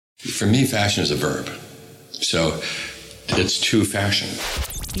For me, fashion is a verb. So it's to fashion.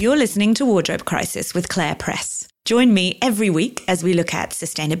 You're listening to Wardrobe Crisis with Claire Press. Join me every week as we look at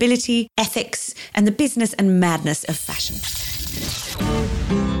sustainability, ethics, and the business and madness of fashion.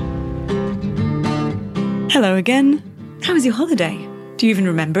 Hello again. How was your holiday? Do you even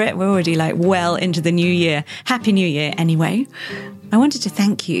remember it? We're already well into the new year. Happy New Year anyway. I wanted to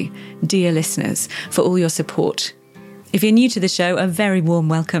thank you, dear listeners, for all your support. If you're new to the show, a very warm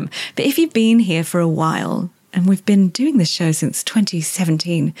welcome. But if you've been here for a while, and we've been doing this show since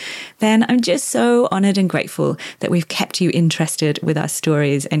 2017, then I'm just so honoured and grateful that we've kept you interested with our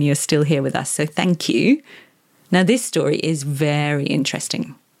stories and you're still here with us. So thank you. Now, this story is very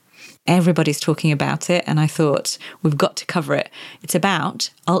interesting. Everybody's talking about it, and I thought we've got to cover it. It's about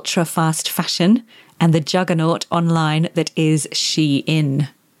ultra-fast fashion and the juggernaut online that is Shein.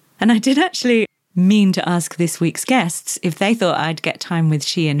 And I did actually mean to ask this week's guests if they thought I'd get time with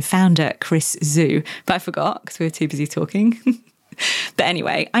Shein founder Chris Zhu, but I forgot because we were too busy talking. But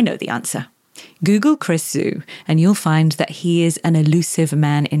anyway, I know the answer. Google Chris Zhu and you'll find that he is an elusive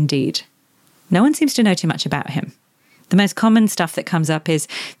man indeed. No one seems to know too much about him. The most common stuff that comes up is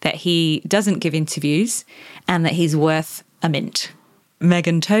that he doesn't give interviews and that he's worth a mint.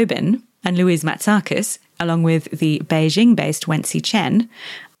 Megan Tobin and Louise Matsakis, along with the Beijing-based Wenxi Chen,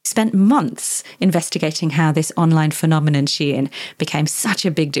 spent months investigating how this online phenomenon Shein became such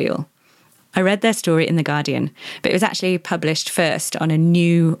a big deal. I read their story in The Guardian, but it was actually published first on a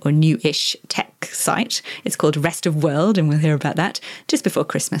new or new-ish tech site. It's called Rest of World, and we'll hear about that just before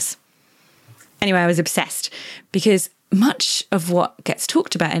Christmas. Anyway, I was obsessed because much of what gets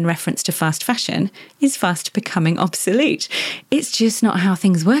talked about in reference to fast fashion is fast becoming obsolete. It's just not how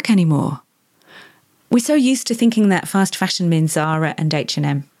things work anymore. We're so used to thinking that fast fashion means Zara and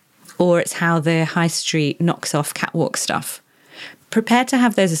H&M, or it's how the high street knocks off catwalk stuff. Prepare to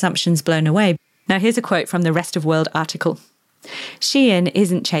have those assumptions blown away. Now, here's a quote from the Rest of World article. Shein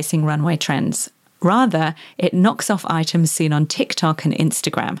isn't chasing runway trends. Rather, it knocks off items seen on TikTok and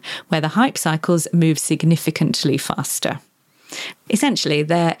Instagram, where the hype cycles move significantly faster. Essentially,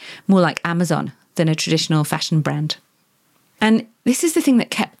 they're more like Amazon than a traditional fashion brand. And this is the thing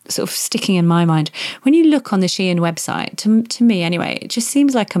that kept sort of sticking in my mind. When you look on the Shein website, to me anyway, it just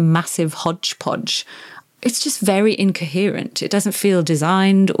seems like a massive hodgepodge. It's just very incoherent. It doesn't feel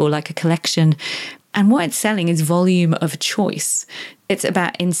designed or like a collection. And what it's selling is volume of choice. It's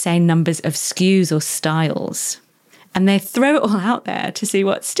about insane numbers of SKUs or styles. And they throw it all out there to see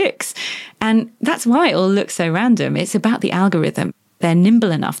what sticks. And that's why it all looks so random. It's about the algorithm. They're nimble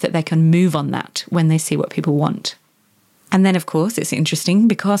enough that they can move on that when they see what people want. And then, of course, it's interesting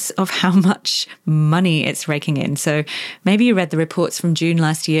because of how much money it's raking in. So maybe you read the reports from June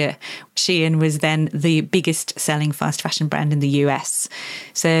last year. Shein was then the biggest selling fast fashion brand in the US.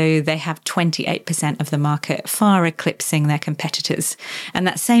 So they have 28% of the market, far eclipsing their competitors. And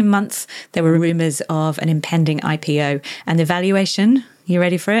that same month, there were rumours of an impending IPO. And the valuation, you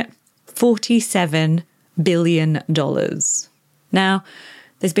ready for it? $47 billion. Now,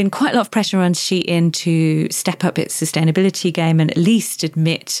 there's been quite a lot of pressure on Shein to step up its sustainability game and at least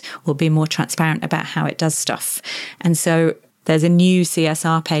admit or be more transparent about how it does stuff. And so there's a new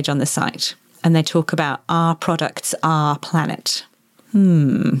CSR page on the site, and they talk about our products, our planet.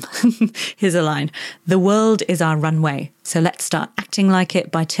 Here's a line. The world is our runway, so let's start acting like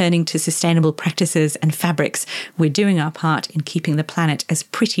it by turning to sustainable practices and fabrics. We're doing our part in keeping the planet as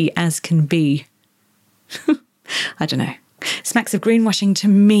pretty as can be. I don't know. Smacks of greenwashing to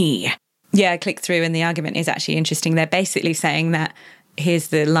me. Yeah, I clicked through and the argument is actually interesting. They're basically saying that, here's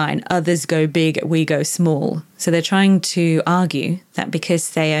the line, others go big, we go small. So they're trying to argue that because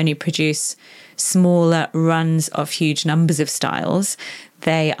they only produce smaller runs of huge numbers of styles,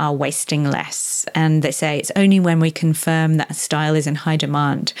 they are wasting less. And they say it's only when we confirm that a style is in high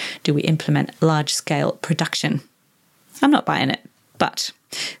demand do we implement large-scale production. I'm not buying it, but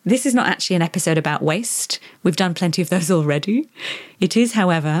this is not actually an episode about waste. We've done plenty of those already. It is,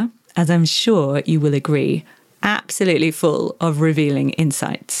 however, as I'm sure you will agree, absolutely full of revealing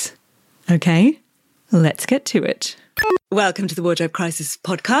insights. Okay, let's get to it. Welcome to the Wardrobe Crisis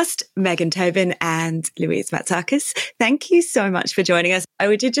podcast, Megan Tobin and Louise Matsakis. Thank you so much for joining us.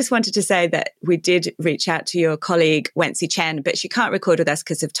 I did just wanted to say that we did reach out to your colleague, Wenxi Chen, but she can't record with us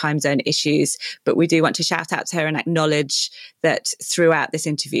because of time zone issues. But we do want to shout out to her and acknowledge that throughout this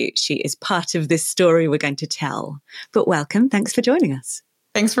interview, she is part of this story we're going to tell. But welcome. Thanks for joining us.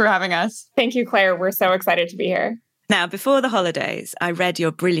 Thanks for having us. Thank you, Claire. We're so excited to be here. Now, before the holidays, I read your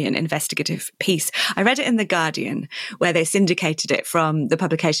brilliant investigative piece. I read it in The Guardian, where they syndicated it from the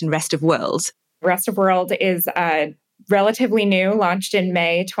publication Rest of World. Rest of World is a relatively new, launched in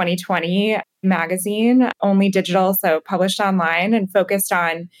May 2020 magazine, only digital, so published online and focused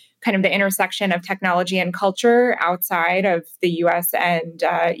on kind of the intersection of technology and culture outside of the US and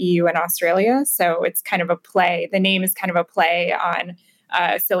EU and Australia. So it's kind of a play. The name is kind of a play on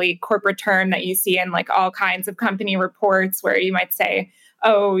a silly corporate term that you see in like all kinds of company reports where you might say,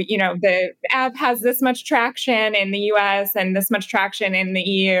 oh, the app has this much traction in the US and this much traction in the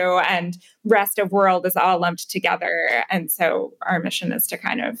EU and rest of world is all lumped together. And so our mission is to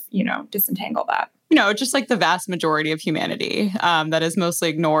kind of, disentangle that. Just like the vast majority of humanity that is mostly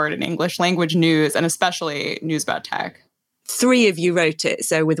ignored in English language news and especially news about tech. 3 of you wrote it,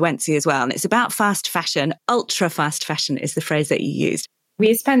 so with Wency as well. And it's about fast fashion. Ultra fast fashion is the phrase that you used.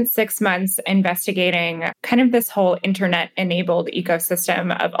 We spent 6 months investigating kind of this whole internet-enabled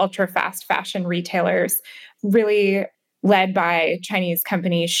ecosystem of ultra-fast fashion retailers, really led by Chinese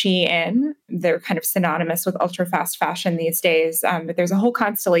company Shein. They're kind of synonymous with ultra-fast fashion these days, but there's a whole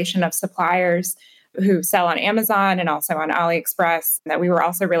constellation of suppliers who sell on Amazon and also on AliExpress that we were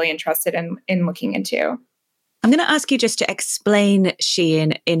also really interested in looking into. I'm going to ask you just to explain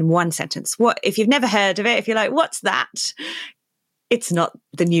Shein in one sentence. What, if you've never heard of it, if you're like, what's that? It's not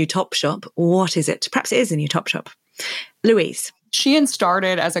the new Topshop. What is it? Perhaps it is a new Topshop. Louise. Shein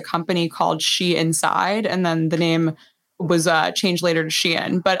started as a company called She Inside, and then the name was changed later to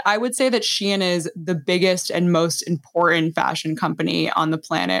Shein. But I would say that Shein is the biggest and most important fashion company on the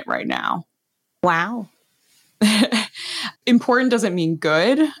planet right now. Wow. Important doesn't mean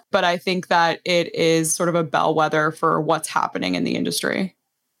good, but I think that it is sort of a bellwether for what's happening in the industry.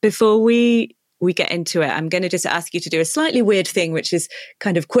 Before we get into it, I'm going to just ask you to do a slightly weird thing, which is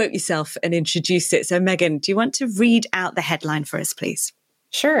kind of quote yourself and introduce it. So Megan, do you want to read out the headline for us, please?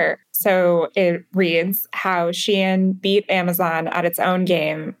 Sure. So it reads, how Shein beat Amazon at its own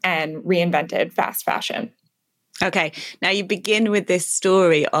game and reinvented fast fashion. Okay. Now you begin with this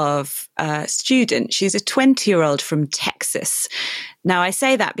story of a student. She's a 20-year-old from Texas. Now I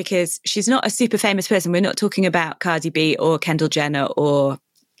say that because she's not a super famous person. We're not talking about Cardi B or Kendall Jenner or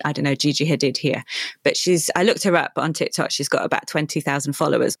I don't know, Gigi Hadid here. But I looked her up on TikTok. She's got about 20,000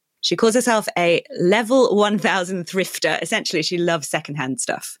 followers. She calls herself a level 1000 thrifter. Essentially, she loves secondhand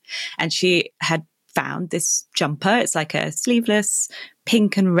stuff. And she had found this jumper. It's like a sleeveless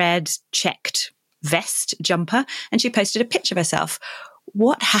pink and red checked vest jumper. And she posted a picture of herself.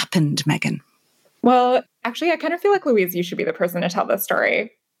 What happened, Megan? Well, actually, I kind of feel like Louise, you should be the person to tell this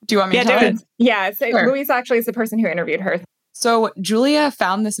story. Do you want me to tell it? Yeah. So Sure. Louise actually is the person who interviewed her. So Julia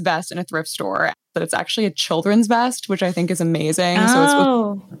found this vest in a thrift store, but it's actually a children's vest, which I think is amazing.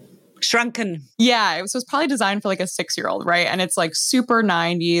 Oh, shrunken. Yeah, it was probably designed for like a 6-year-old, right? And it's like super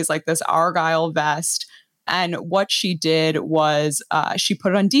 90s, like this Argyle vest. And what she did was she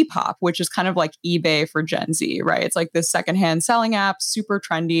put it on Depop, which is kind of like eBay for Gen Z, right? It's like this secondhand selling app, super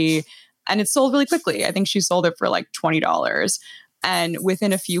trendy. And it sold really quickly. I think she sold it for like $20. And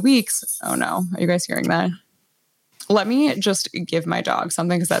within a few weeks, oh no, are you guys hearing that? Let me just give my dog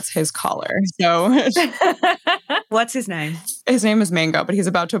something because that's his collar. So What's his name? His name is Mango, but he's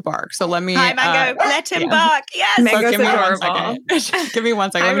about to bark. So let me... Hi, Mango. Let him bark. Yes. Mango's give me adorable. 1 second. Give me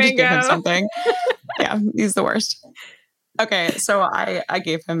 1 second. Hi, Let me just give him Mango. something. Yeah, he's the worst. Okay, so I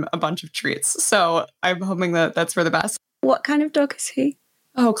gave him a bunch of treats. So I'm hoping that that's for the best. What kind of dog is he?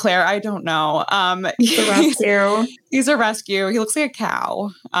 Oh, Claire, I don't know. The rescue. He's a rescue. He looks like a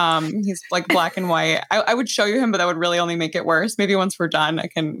cow. He's like black and white. I would show you him, but that would really only make it worse. Maybe once we're done, I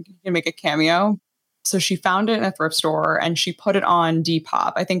can make a cameo. So she found it in a thrift store and she put it on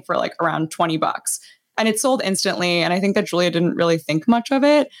Depop, I think for like around $20. And it sold instantly. And I think that Julia didn't really think much of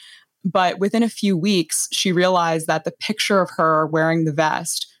it. But within a few weeks, she realized that the picture of her wearing the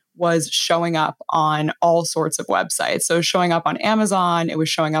vest was showing up on all sorts of websites. So it was showing up on Amazon. It was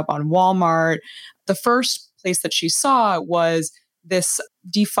showing up on Walmart. The first place that she saw was this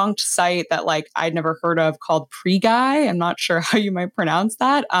defunct site that like I'd never heard of called Pre-Guy. I'm not sure how you might pronounce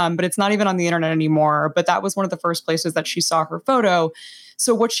that, but it's not even on the internet anymore. But that was one of the first places that she saw her photo.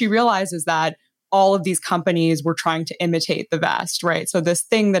 So what she realized is that all of these companies were trying to imitate the vest, right? So this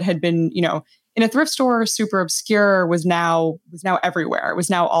thing that had been, in a thrift store, super obscure, was now everywhere. It was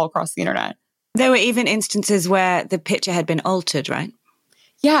now all across the internet. There were even instances where the picture had been altered, right?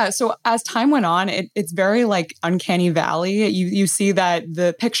 Yeah. So as time went on, it's very like uncanny valley. You see that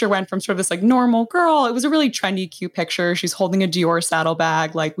the picture went from sort of this like normal girl. It was a really trendy, cute picture. She's holding a Dior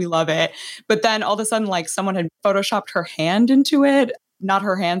saddlebag. Like, we love it. But then all of a sudden, like someone had photoshopped her hand into it. Not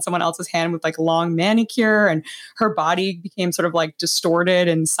her hand, someone else's hand with like long manicure. And her body became sort of like distorted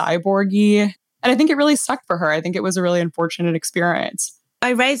and cyborgy. And I think it really sucked for her. I think it was a really unfortunate experience. I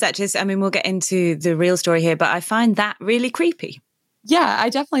raise that just, I mean, we'll get into the real story here, but I find that really creepy. Yeah, I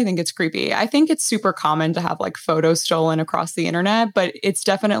definitely think it's creepy. I think it's super common to have like photos stolen across the internet, but it's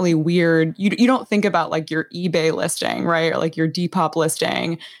definitely weird. You don't think about like your eBay listing, right? Or like your Depop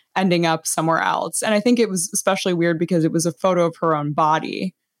listing ending up somewhere else. And I think it was especially weird because it was a photo of her own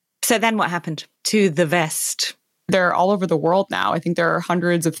body. So then what happened to the vest? They're all over the world now. I think there are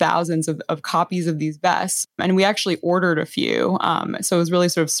hundreds of thousands of copies of these vests. And we actually ordered a few. So it was really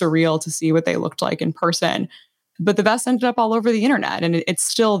sort of surreal to see what they looked like in person. But the vests ended up all over the internet and it's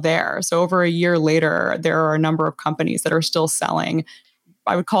still there. So over a year later, there are a number of companies that are still selling,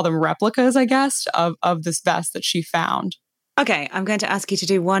 I would call them replicas, I guess, of this vest that she found. Okay, I'm going to ask you to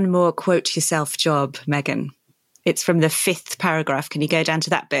do one more quote yourself job, Megan. It's from the 5th paragraph. Can you go down to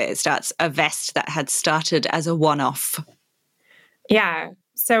that bit? It starts, a vest that had started as a one-off. Yeah.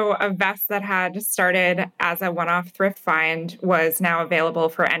 So a vest that had started as a one-off thrift find was now available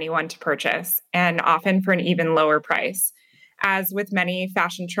for anyone to purchase, and often for an even lower price. As with many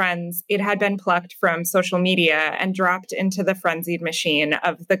fashion trends, it had been plucked from social media and dropped into the frenzied machine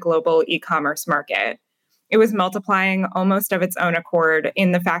of the global e-commerce market. It was multiplying almost of its own accord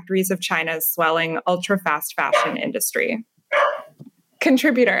in the factories of China's swelling ultra-fast fashion industry.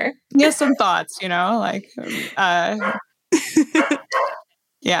 Contributor. Yeah, some thoughts, like,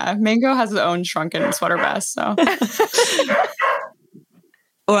 yeah, Mango has his own shrunken sweater vest, so.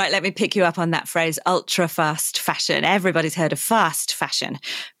 All right, let me pick you up on that phrase, ultra fast fashion. Everybody's heard of fast fashion,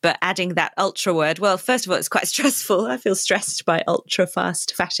 but adding that ultra word, well, first of all, it's quite stressful. I feel stressed by ultra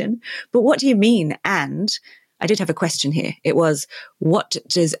fast fashion. But what do you mean? And I did have a question here. It was, what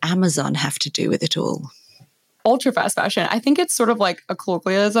does Amazon have to do with it all? Ultra fast fashion. I think it's sort of like a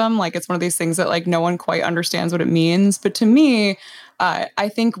colloquialism. Like it's one of these things that like no one quite understands what it means. But to me, I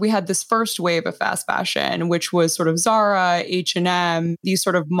think we had this first wave of fast fashion, which was sort of Zara, H&M, these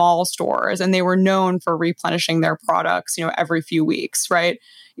sort of mall stores, and they were known for replenishing their products, every few weeks, right?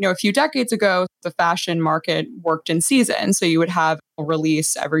 A few decades ago, the fashion market worked in season. So you would have a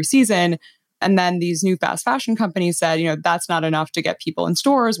release every season. And then these new fast fashion companies said, that's not enough to get people in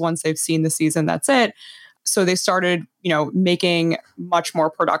stores. Once they've seen the season, that's it. So they started, making much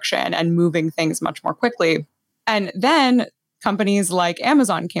more production and moving things much more quickly. And then companies like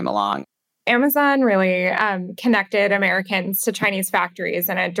Amazon came along. Amazon really connected Americans to Chinese factories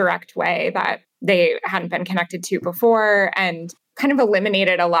in a direct way that they hadn't been connected to before, and kind of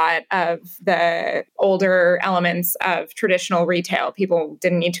eliminated a lot of the older elements of traditional retail. People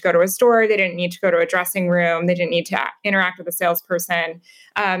didn't need to go to a store. They didn't need to go to a dressing room. They didn't need to interact with a salesperson.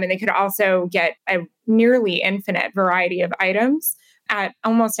 And they could also get a nearly infinite variety of items at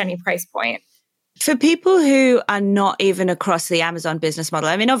almost any price point. For people who are not even across the Amazon business model,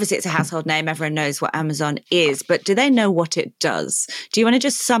 I mean, obviously it's a household name. Everyone knows what Amazon is, but do they know what it does? Do you want to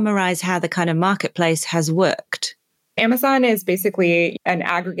just summarize how the kind of marketplace has worked? Amazon is basically an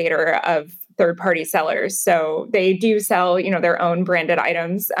aggregator of third-party sellers. So they do sell, their own branded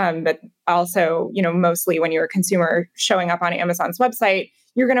items, but also, mostly when you're a consumer showing up on Amazon's website,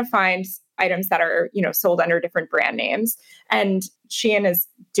 you're going to find items that are, sold under different brand names. And Shein is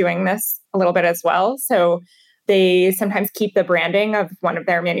doing this a little bit as well. So they sometimes keep the branding of one of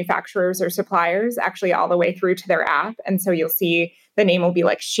their manufacturers or suppliers actually all the way through to their app. And so you'll see the name will be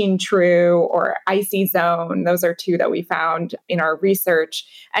like Shein True or Icy Zone. Those are two that we found in our research.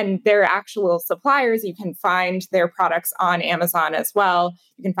 And they're actual suppliers. You can find their products on Amazon as well.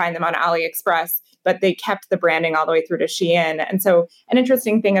 You can find them on AliExpress, but they kept the branding all the way through to Shein. And so an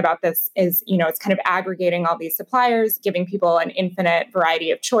interesting thing about this is, it's kind of aggregating all these suppliers, giving people an infinite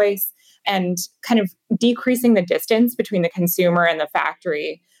variety of choice, and kind of decreasing the distance between the consumer and the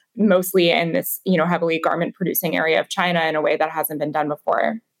factory, mostly in this, heavily garment producing area of China in a way that hasn't been done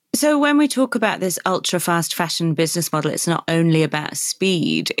before. So when we talk about this ultra fast fashion business model, it's not only about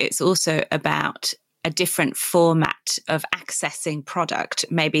speed, it's also about a different format of accessing product,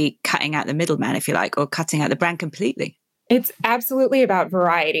 maybe cutting out the middleman, if you like, or cutting out the brand completely. It's absolutely about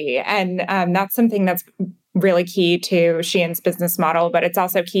variety. And that's something that's really key to Shein's business model, but it's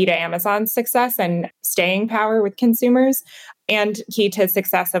also key to Amazon's success and staying power with consumers, and key to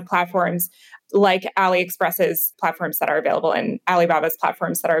success of platforms like AliExpress's platforms that are available in Alibaba's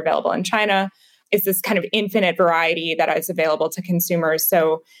platforms that are available in China. Is this kind of infinite variety that is available to consumers.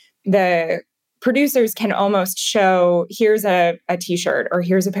 So the producers can almost show, here's a t-shirt or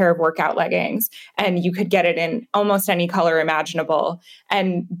here's a pair of workout leggings, and you could get it in almost any color imaginable.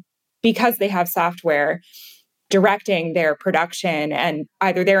 And because they have software directing their production and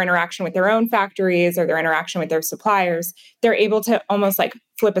either their interaction with their own factories or their interaction with their suppliers, they're able to almost like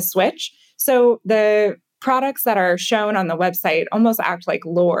flip a switch. So the products that are shown on the website almost act like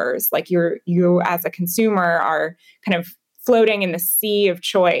lures, like you as a consumer are kind of floating in the sea of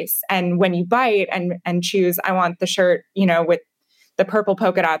choice. And when you bite and choose, I want the shirt, with the purple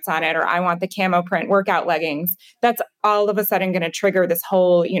polka dots on it, or I want the camo print workout leggings, that's all of a sudden going to trigger this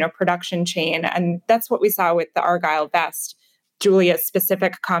whole, production chain. And that's what we saw with the Argyle vest. Julia's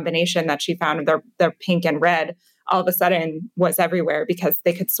specific combination that she found of their pink and red all of a sudden was everywhere because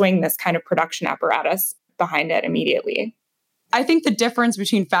they could swing this kind of production apparatus behind it immediately. I think the difference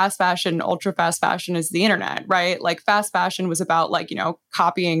between fast fashion and ultra fast fashion is the internet, right? Like fast fashion was about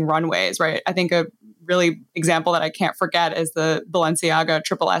copying runways, right? I think a really example that I can't forget is the Balenciaga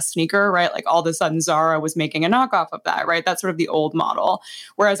Triple S sneaker, right? Like all of a sudden Zara was making a knockoff of that, right? That's sort of the old model.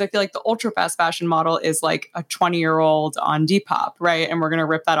 Whereas I feel like the ultra fast fashion model is like a 20-year-old on Depop, right? And we're going to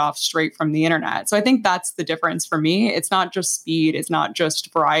rip that off straight from the internet. So I think that's the difference for me. It's not just speed, it's not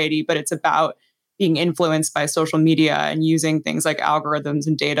just variety, but it's about being influenced by social media and using things like algorithms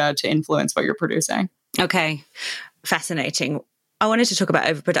and data to influence what you're producing. Okay, fascinating. I wanted to talk about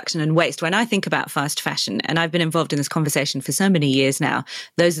overproduction and waste. When I think about fast fashion, and I've been involved in this conversation for so many years now,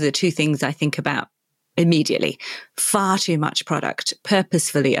 those are the two things I think about immediately. Far too much product,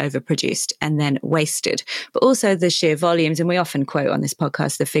 purposefully overproduced and then wasted, but also the sheer volumes. And we often quote on this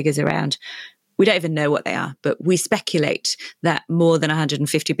podcast the figures around, we don't even know what they are, but we speculate that more than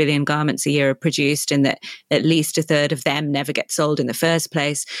 150 billion garments a year are produced and that at least a third of them never get sold in the first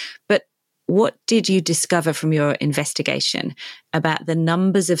place. But what did you discover from your investigation about the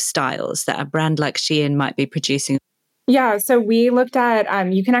numbers of styles that a brand like Shein might be producing? Yeah, so we looked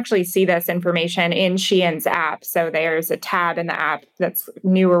at, you can actually see this information in Shein's app. So there's a tab in the app that's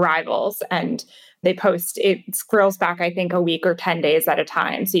new arrivals, and they post, it scrolls back, I think, a week or 10 days at a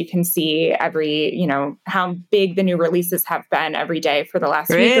time. So you can see every, how big the new releases have been every day for the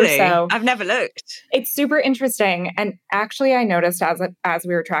last week or so. I've never looked. It's super interesting. And actually, I noticed as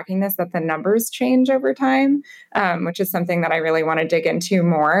we were tracking this that the numbers change over time, which is something that I really want to dig into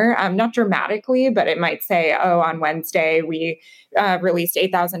more. Not dramatically, but it might say, on Wednesday, we released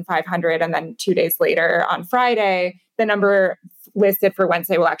 8,500. And then 2 days later on Friday, the number listed for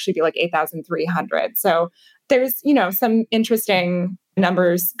Wednesday will actually be like 8,300. So there's, some interesting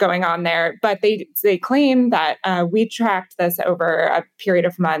numbers going on there, but they claim that we tracked this over a period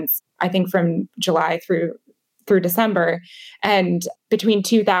of months, I think from July through December, and between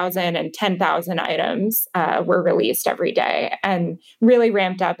 2,000 and 10,000 items were released every day and really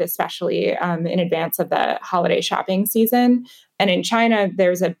ramped up, especially in advance of the holiday shopping season. And in China,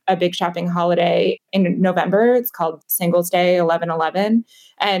 there's a big shopping holiday in November. It's called Singles Day 11/11.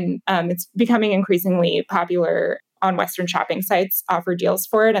 And it's becoming increasingly popular on Western shopping sites, offer deals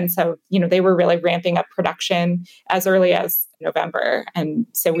for it. And so, they were really ramping up production as early as November. And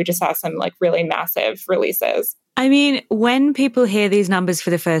so we just saw some like really massive releases. I mean, when people hear these numbers for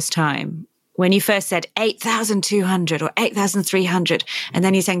the first time, when you first said 8,200 or 8,300, and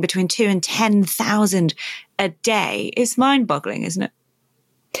then you're saying between 2 and 10,000 a day, it's mind-boggling, isn't it?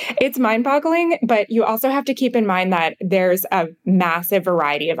 It's mind-boggling, but you also have to keep in mind that there's a massive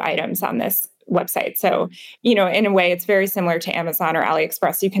variety of items on this website. So, in a way, it's very similar to Amazon or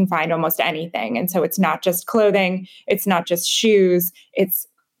AliExpress. You can find almost anything. And so it's not just clothing, it's not just shoes, it's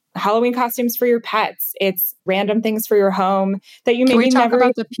Halloween costumes for your pets. It's random things for your home that you maybe never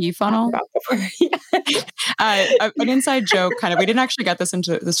about the P funnel. An inside joke, kind of. We didn't actually get this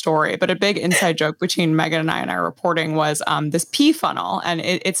into the story, but a big inside joke between Megan and I reporting was this P funnel, and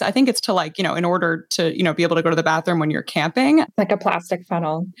it's I think it's to in order to be able to go to the bathroom when you're camping, like a plastic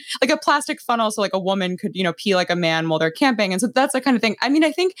funnel, so like a woman could pee like a man while they're camping, and so that's the kind of thing. I mean,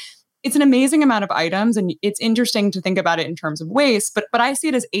 I think it's an amazing amount of items, and it's interesting to think about it in terms of waste, but I see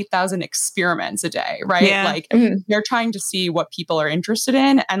it as 8,000 experiments a day, right? Yeah. They're trying to see what people are interested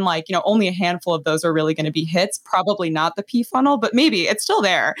in, and only a handful of those are really going to be hits. Probably not the P funnel, but maybe it's still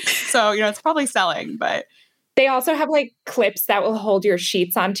there. So, it's probably selling, but they also have clips that will hold your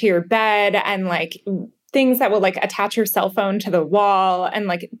sheets onto your bed and things that will attach your cell phone to the wall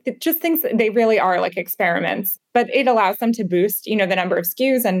and just things. They really are experiments, but it allows them to boost, the number of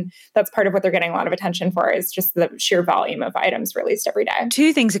SKUs. And that's part of what they're getting a lot of attention for is just the sheer volume of items released every day.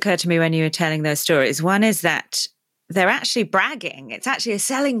 Two things occurred to me when you were telling those stories. One is that they're actually bragging. It's actually a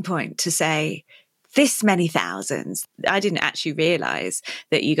selling point to say, this many thousands. I didn't actually realize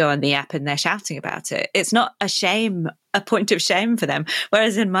that you go on the app and they're shouting about it. It's not a point of shame for them.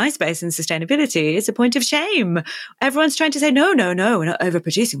 Whereas in my space and sustainability, it's a point of shame. Everyone's trying to say, no, we're not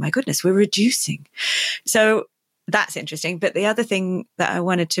overproducing. My goodness, we're reducing. So that's interesting. But the other thing that I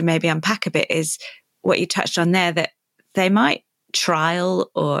wanted to maybe unpack a bit is what you touched on there, that they might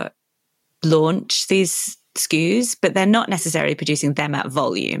trial or launch these SKUs, but they're not necessarily producing them at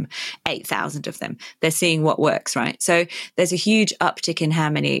volume, 8,000 of them. They're seeing what works, right? So there's a huge uptick in how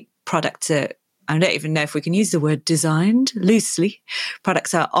many products are, I don't even know if we can use the word designed loosely,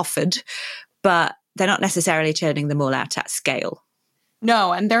 products are offered, but they're not necessarily churning them all out at scale.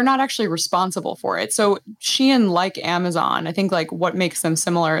 No, and they're not actually responsible for it. So Shein, like Amazon, I think like what makes them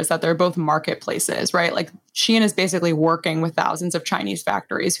similar is that they're both marketplaces, right? Like Shein is basically working with thousands of Chinese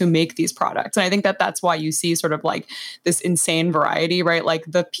factories who make these products. And I think that that's why you see sort of like this insane variety, right? Like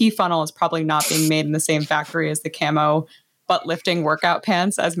the P funnel is probably not being made in the same factory as the camo butt lifting workout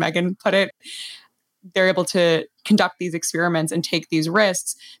pants, as Megan put it. They're able to conduct these experiments and take these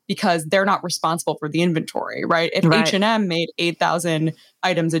risks because they're not responsible for the inventory, right? If H&M made 8,000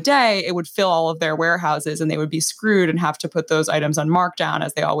 items a day, it would fill all of their warehouses and they would be screwed and have to put those items on markdown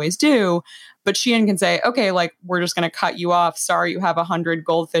as they always do. But Shein can say, okay, like we're just going to cut you off. Sorry, you have 100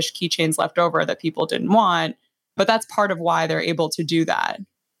 goldfish keychains left over that people didn't want. But that's part of why they're able to do that.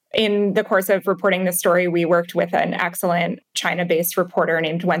 In the course of reporting this story, we worked with an excellent China-based reporter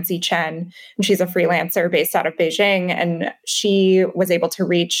named Wenxi Chen, and she's a freelancer based out of Beijing. And she was able to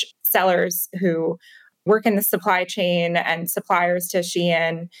reach sellers who work in the supply chain and suppliers to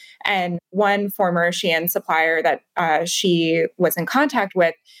Shein. And one former Shein supplier that she was in contact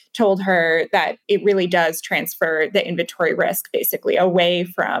with told her that it really does transfer the inventory risk basically away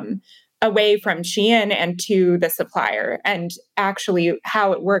from Shein and to the supplier. And actually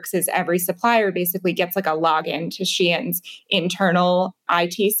how it works is every supplier basically gets like a login to Shein's internal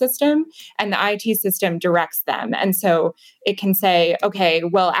IT system, and the IT system directs them. And so it can say, okay,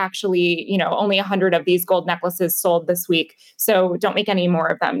 well, actually, only 100 of these gold necklaces sold this week, so don't make any more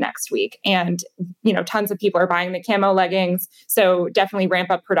of them next week. And, tons of people are buying the camo leggings, so definitely ramp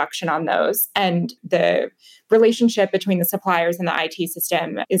up production on those. And the relationship between the suppliers and the IT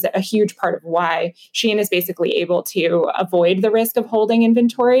system is a huge part of why Shein is basically able to avoid the risk of holding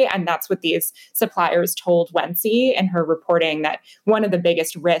inventory. And that's what these suppliers told Wenxi in her reporting, that one of the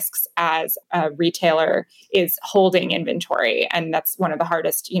biggest risks as a retailer is holding inventory. And that's one of the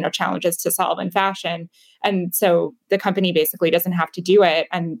hardest, challenges to solve in fashion. And so the company basically doesn't have to do it.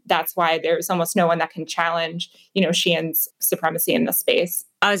 And that's why there's almost no one that can challenge, Shein's supremacy in the space.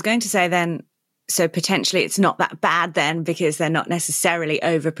 I was going to say then, so potentially it's not that bad then because they're not necessarily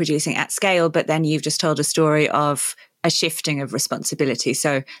overproducing at scale, but then you've just told a story of a shifting of responsibility.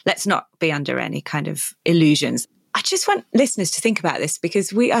 So let's not be under any kind of illusions. I just want listeners to think about this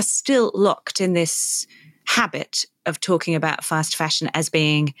because we are still locked in this habit of talking about fast fashion as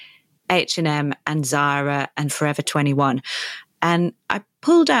being H&M and Zara and Forever 21. And I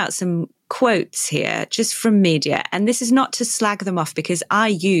pulled out some quotes here just from media. And this is not to slag them off because I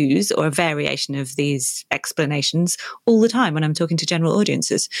use, or a variation of these explanations, all the time when I'm talking to general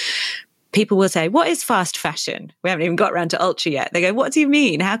audiences. People will say, what is fast fashion? We haven't even got around to ultra yet. They go, what do you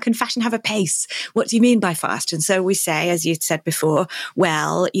mean? How can fashion have a pace? What do you mean by fast? And so we say, as you said before,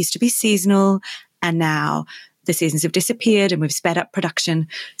 well, it used to be seasonal and now the seasons have disappeared and we've sped up production.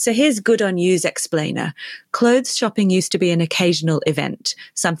 So here's Good On You's explainer. Clothes shopping used to be an occasional event,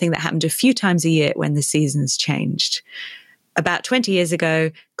 something that happened a few times a year when the seasons changed. About 20 years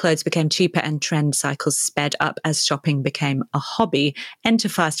ago, clothes became cheaper and trend cycles sped up as shopping became a hobby. Enter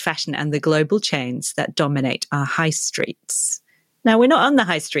fast fashion and the global chains that dominate our high streets. Now, we're not on the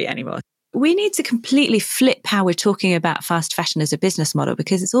high street anymore. We need to completely flip how we're talking about fast fashion as a business model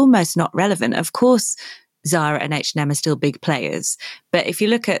because it's almost not relevant. Of course, Zara and H&M are still big players. But if you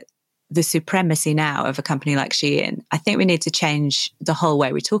look at the supremacy now of a company like Shein, I think we need to change the whole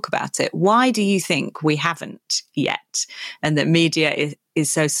way we talk about it. Why do you think we haven't yet? And that media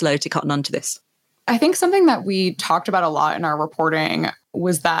is so slow to cotton onto this? I think something that we talked about a lot in our reporting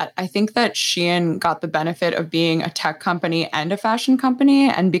was that I think that Shein got the benefit of being a tech company and a fashion company.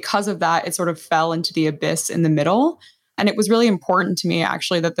 And because of that, it sort of fell into the abyss in the middle. And it was really important to me,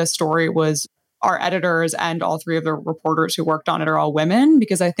 actually, that this story was our editors and all three of the reporters who worked on it are all women,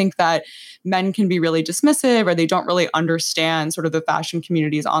 because I think that men can be really dismissive or they don't really understand sort of the fashion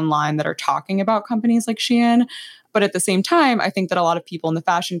communities online that are talking about companies like Shein. But at the same time, I think that a lot of people in the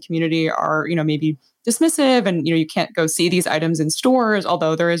fashion community are, maybe dismissive and, you can't go see these items in stores,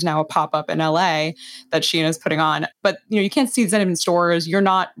 although there is now a pop-up in LA that Shein is putting on. But, you can't see these items in stores. You're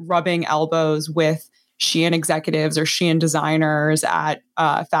not rubbing elbows with Shein executives or Shein designers at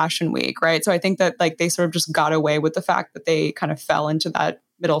Fashion Week, right? So I think that they sort of just got away with the fact that they kind of fell into that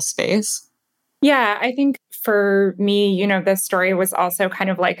middle space. Yeah, I think for me, this story was also kind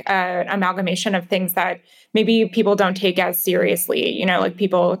of like an amalgamation of things that maybe people don't take as seriously. Like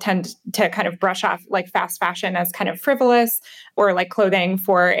people tend to kind of brush off like fast fashion as kind of frivolous, or like clothing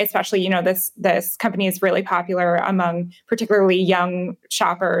for, especially, this company is really popular among particularly young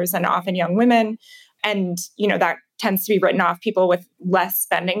shoppers and often young women. And, that tends to be written off. People with less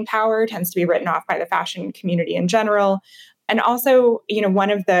spending power tends to be written off by the fashion community in general. And also, one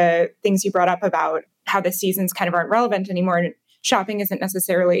of the things you brought up about how the seasons kind of aren't relevant anymore, and shopping isn't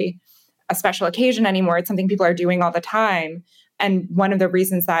necessarily a special occasion anymore. It's something people are doing all the time. And one of the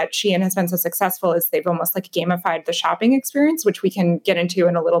reasons that Shein has been so successful is they've almost like gamified the shopping experience, which we can get into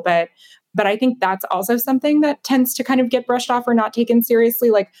in a little bit. But I think that's also something that tends to kind of get brushed off or not taken seriously.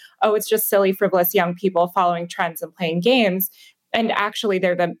 Like, oh, it's just silly, frivolous young people following trends and playing games. And actually,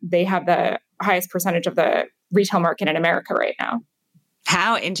 they have the highest percentage of the retail market in America right now.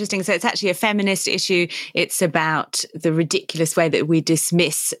 How interesting. So it's actually a feminist issue. It's about the ridiculous way that we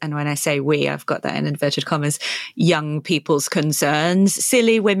dismiss, and when I say we, I've got that in inverted commas, young people's concerns,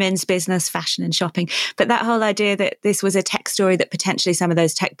 silly women's business, fashion and shopping. But that whole idea that this was a tech story that potentially some of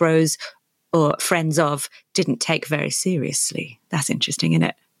those tech bros or friends of didn't take very seriously. That's interesting, isn't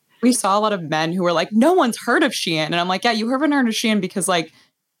it? We saw a lot of men who were like, no one's heard of Shein. And I'm like, yeah, you haven't heard of Shein because like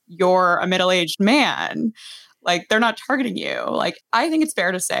you're a middle-aged man. Like they're not targeting you. Like I think it's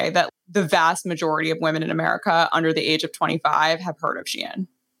fair to say that the vast majority of women in America under the age of 25 have heard of Shein.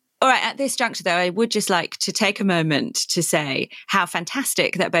 All right, at this juncture, though, I would just like to take a moment to say how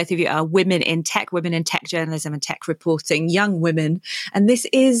fantastic that both of you are women in tech journalism and tech reporting, young women. And this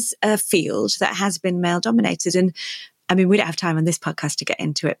is a field that has been male dominated. And I mean, we don't have time on this podcast to get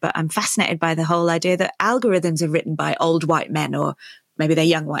into it, but I'm fascinated by the whole idea that algorithms are written by old white men, or maybe they're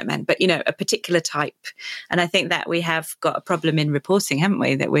young white men, but, a particular type. And I think that we have got a problem in reporting, haven't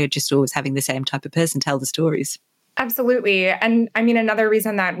we? That we're just always having the same type of person tell the stories. Absolutely. And I mean, another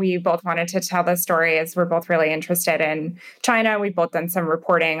reason that we both wanted to tell this story is we're both really interested in China. We've both done some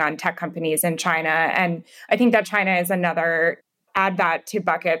reporting on tech companies in China. And I think that China is another add that to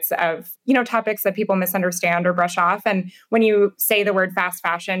buckets of, topics that people misunderstand or brush off. And when you say the word fast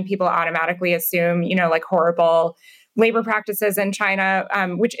fashion, people automatically assume, like horrible labor practices in China,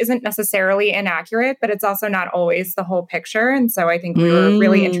 which isn't necessarily inaccurate, but it's also not always the whole picture. And so I think we were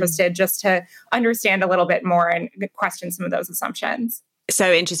really interested just to understand a little bit more and question some of those assumptions.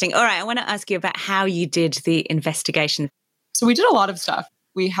 So interesting. All right, I want to ask you about how you did the investigation. So we did a lot of stuff.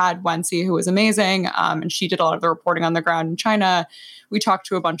 We had Wency, who was amazing, and she did a lot of the reporting on the ground in China. We talked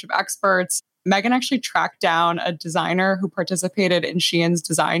to a bunch of experts. Megan actually tracked down a designer who participated in Shein's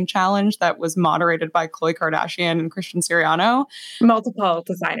design challenge that was moderated by Khloe Kardashian and Christian Siriano. Multiple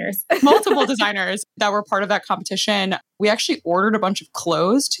designers that were part of that competition. We actually ordered a bunch of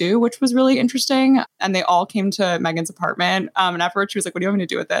clothes too, which was really interesting. And they all came to Megan's apartment. And afterwards she was like, what do you want me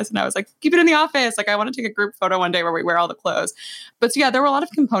to do with this? And I was like, keep it in the office. Like I want to take a group photo one day where we wear all the clothes. But so yeah, there were a lot of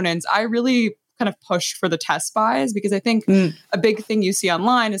components. I really kind of pushed for the test buys because I think a big thing you see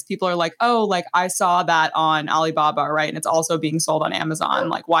online is people are like, oh, like I saw that on Alibaba, right? And it's also being sold on Amazon.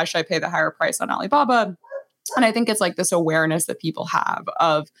 Like, why should I pay the higher price on Alibaba? And I think it's like this awareness that people have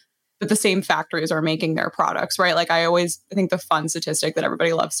of that the same factories are making their products, right? Like I think the fun statistic that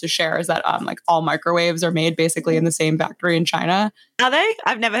everybody loves to share is that like all microwaves are made basically in the same factory in China. Are they?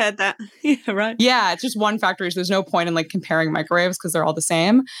 I've never heard that. Yeah, right. Yeah, it's just one factory. So there's no point in like comparing microwaves because they're all the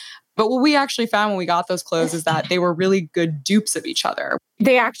same. But what we actually found when we got those clothes is that they were really good dupes of each other.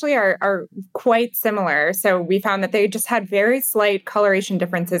 They actually are quite similar. So we found that they just had very slight coloration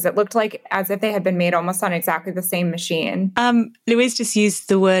differences. It looked like as if they had been made almost on exactly the same machine. Louise just used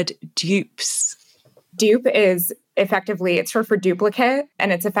the word dupes. Dupe is effectively, it's short for duplicate,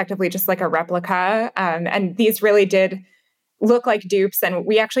 and it's effectively just like a replica. And these really did look like dupes. And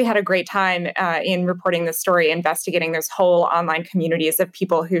we actually had a great time in reporting this story, investigating those whole online communities of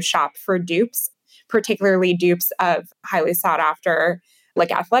people who shop for dupes, particularly dupes of highly sought after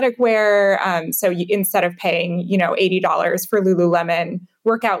like athletic wear. So instead of paying, $80 for Lululemon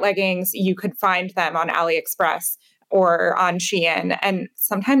workout leggings, you could find them on AliExpress or on Shein. And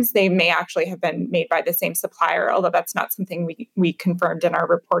sometimes they may actually have been made by the same supplier, although that's not something we confirmed in our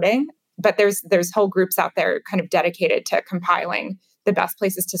reporting. But there's whole groups out there kind of dedicated to compiling the best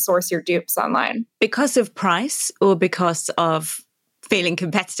places to source your dupes online. Because of price or because of feeling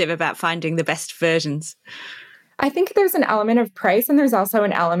competitive about finding the best versions? I think there's an element of price and there's also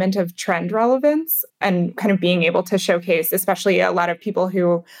an element of trend relevance and kind of being able to showcase, especially a lot of people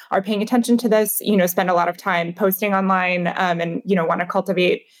who are paying attention to this, spend a lot of time posting online and, want to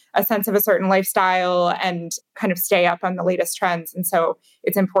cultivate a sense of a certain lifestyle and kind of stay up on the latest trends. And so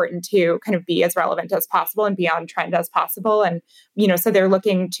it's important to kind of be as relevant as possible and be on trend as possible. And, so they're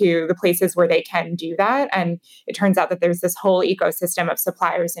looking to the places where they can do that. And it turns out that there's this whole ecosystem of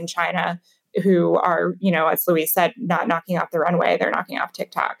suppliers in China who are, as Louise said, not knocking off the runway, they're knocking off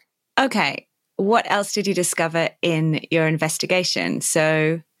TikTok. Okay. What else did you discover in your investigation?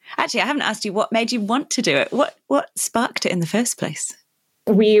 So actually, I haven't asked you what made you want to do it. What sparked it in the first place?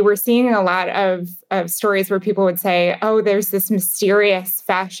 We were seeing a lot of stories where people would say, oh, there's this mysterious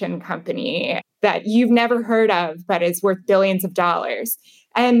fashion company that you've never heard of, but is worth billions of dollars.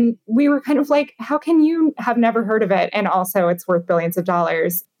 And we were kind of like, how can you have never heard of it? And also it's worth billions of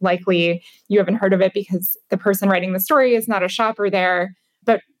dollars. Likely you haven't heard of it because the person writing the story is not a shopper there.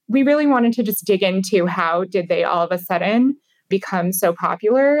 But we really wanted to just dig into how did they all of a sudden become so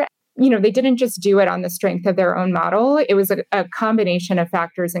popular? They didn't just do it on the strength of their own model. It was a combination of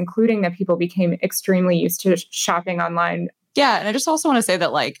factors, including that people became extremely used to shopping online. Yeah. And I just also want to say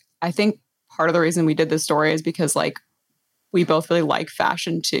that, I think part of the reason we did this story is because, we both really like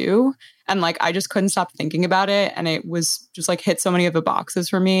fashion too. And I just couldn't stop thinking about it. And it was just hit so many of the boxes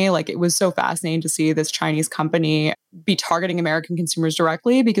for me. It was so fascinating to see this Chinese company be targeting American consumers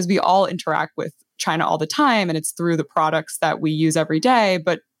directly because we all interact with China all the time. And it's through the products that we use every day.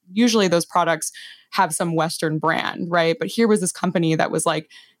 But usually those products have some Western brand, right? But here was this company that was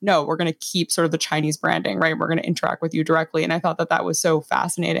no, we're going to keep sort of the Chinese branding, right? We're going to interact with you directly. And I thought that was so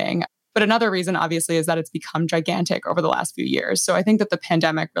fascinating. But another reason, obviously, is that it's become gigantic over the last few years. So I think that the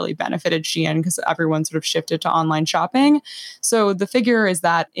pandemic really benefited Shein because everyone sort of shifted to online shopping. So the figure is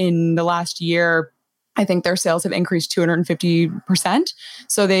that in the last year, I think their sales have increased 250%.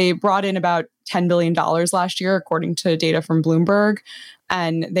 So they brought in about $10 billion last year, according to data from Bloomberg.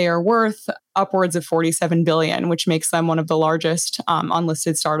 And they are worth upwards of $47 billion, which makes them one of the largest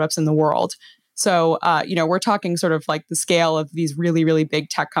unlisted startups in the world. So, we're talking sort of the scale of these really, really big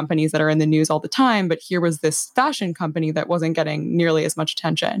tech companies that are in the news all the time. But here was this fashion company that wasn't getting nearly as much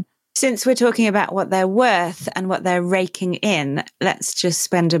attention. Since we're talking about what they're worth and what they're raking in, let's just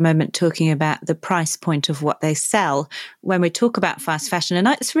spend a moment talking about the price point of what they sell when we talk about fast fashion. And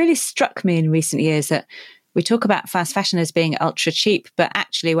it's really struck me in recent years that we talk about fast fashion as being ultra cheap, but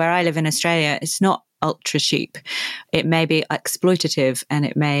actually where I live in Australia, it's not ultra cheap. It may be exploitative and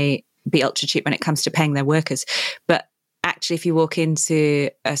it may be ultra cheap when it comes to paying their workers. But actually, if you walk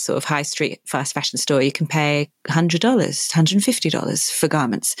into a sort of high street fast fashion store, you can pay $100, $150 for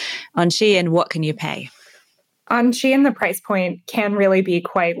garments. On Shein, what can you pay? On Shein, the price point can really be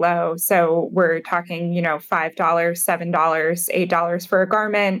quite low. So we're talking, $5, $7, $8 for a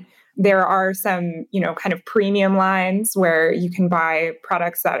garment. There are some, kind of premium lines where you can buy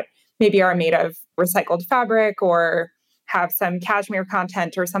products that maybe are made of recycled fabric or have some cashmere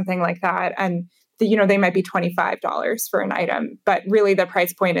content or something like that. And, they might be $25 for an item, but really the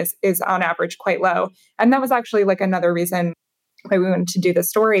price point is on average quite low. And that was actually another reason why we wanted to do the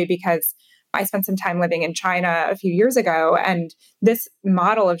story, because I spent some time living in China a few years ago, and this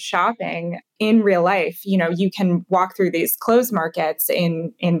model of shopping in real life, you can walk through these clothes markets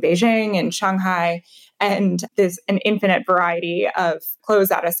in Beijing and Shanghai, and there's an infinite variety of clothes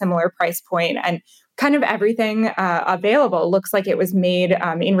at a similar price point, and kind of everything available looks like it was made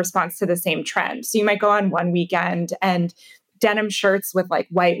in response to the same trend. So you might go on one weekend and denim shirts with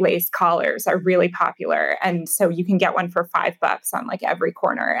white lace collars are really popular. And so you can get one for $5 on every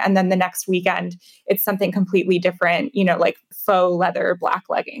corner. And then the next weekend, it's something completely different, faux leather black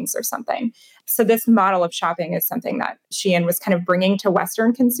leggings or something. So this model of shopping is something that Shein was kind of bringing to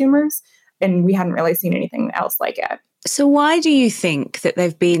Western consumers. And we hadn't really seen anything else like it. So why do you think that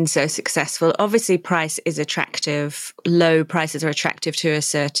they've been so successful? Obviously, price is attractive. Low prices are attractive to a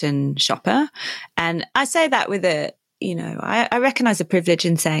certain shopper. And I say that with I recognize the privilege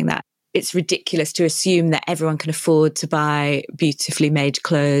in saying that. It's ridiculous to assume that everyone can afford to buy beautifully made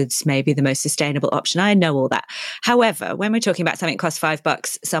clothes, maybe the most sustainable option. I know all that. However, when we're talking about something that costs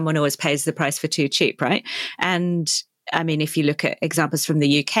 $5, someone always pays the price for too cheap, right? And I mean, if you look at examples from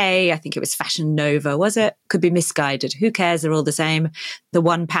the UK, I think it was Fashion Nova, was it? Could be misguided. Who cares? They're all the same. The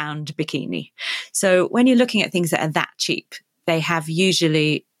 £1 bikini. So when you're looking at things that are that cheap, they have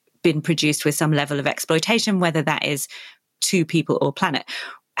usually been produced with some level of exploitation, whether that is to people or planet.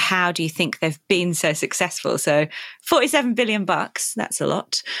 How do you think they've been so successful? So $47 billion, that's a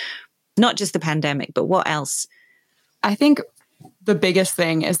lot. Not just the pandemic, but what else? I think the biggest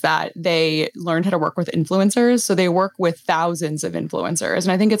thing is that they learned how to work with influencers. So they work with thousands of influencers.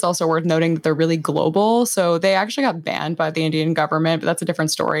 And I think it's also worth noting that they're really global. So they actually got banned by the Indian government, but that's a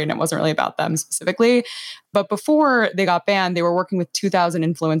different story. And it wasn't really about them specifically. But before they got banned, they were working with 2,000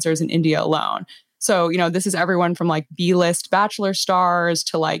 influencers in India alone. So, this is everyone from like B-list Bachelor stars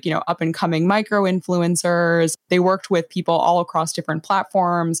to like, up and coming micro influencers. They worked with people all across different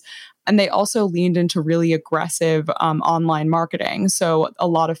platforms. And they also leaned into really aggressive online marketing. So a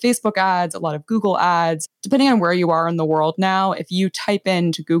lot of Facebook ads, a lot of Google ads, depending on where you are in the world now, if you type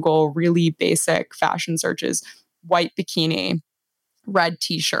into Google really basic fashion searches, white bikini, red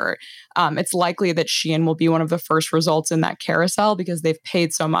t-shirt, it's likely that Shein will be one of the first results in that carousel because they've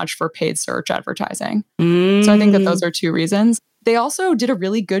paid so much for paid search advertising. So I think that those are two reasons. They also did a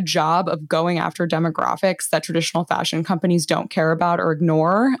really good job of going after demographics that traditional fashion companies don't care about or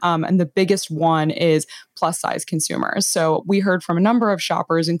ignore. And the biggest one is plus size consumers. So we heard from a number of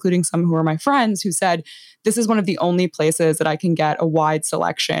shoppers, including some who are my friends, who said, this is one of the only places that I can get a wide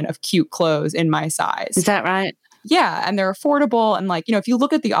selection of cute clothes in my size. Is that right? Yeah. And they're affordable. And like, if you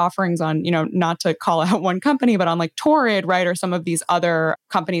look at the offerings on, not to call out one company, but on like Torrid, right, or some of these other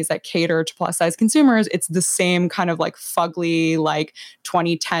companies that cater to plus size consumers, it's the same kind of like fugly, like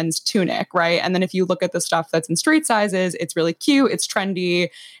 2010s tunic, right? And then if you look at the stuff that's in street sizes, it's really cute, it's trendy.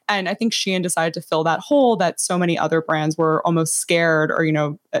 And I think Shein decided to fill that hole that so many other brands were almost scared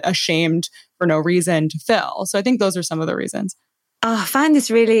or, ashamed for no reason to fill. So I think those are some of the reasons. Oh, I find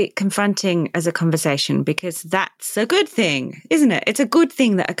this really confronting as a conversation because that's a good thing, isn't it? It's a good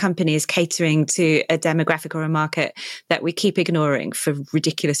thing that a company is catering to a demographic or a market that we keep ignoring for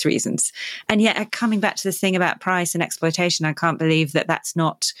ridiculous reasons. And yet, coming back to this thing about price and exploitation, I can't believe that that's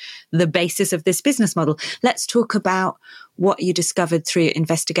not the basis of this business model. Let's talk about what you discovered through your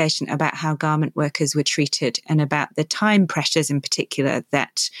investigation about how garment workers were treated and about the time pressures in particular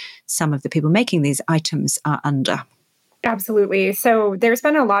that some of the people making these items are under. Absolutely. So there's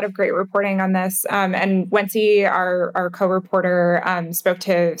been a lot of great reporting on this. And Wency, our co-reporter, spoke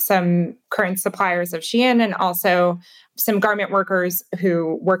to some current suppliers of Shein and also some garment workers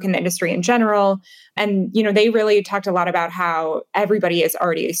who work in the industry in general. And, they really talked a lot about how everybody is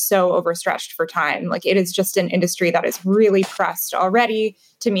already so overstretched for time. Like it is just an industry that is really pressed already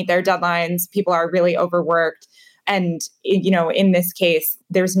to meet their deadlines. People are really overworked. And, in this case,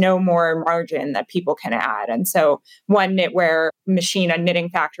 there's no more margin that people can add. And so one knitwear machine, a knitting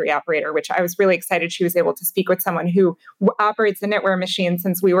factory operator, which I was really excited she was able to speak with someone who operates the knitwear machine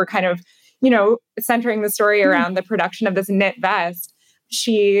since we were kind of, centering the story around the production of this knit vest.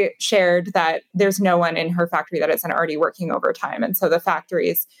 She shared that there's no one in her factory that isn't already working overtime. And so the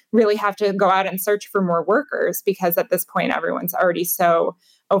factories really have to go out and search for more workers because at this point, everyone's already so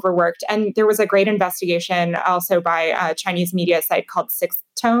overworked. And there was a great investigation also by a Chinese media site called Sixth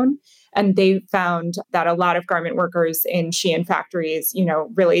Tone. And they found that a lot of garment workers in Shein factories,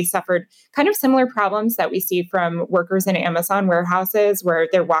 really suffered kind of similar problems that we see from workers in Amazon warehouses where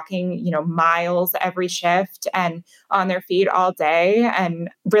they're walking, miles every shift and on their feet all day and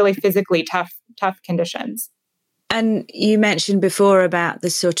really physically tough conditions. And you mentioned before about the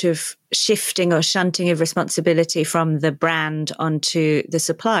sort of shifting or shunting of responsibility from the brand onto the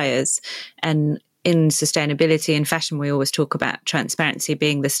suppliers. And in sustainability and fashion, we always talk about transparency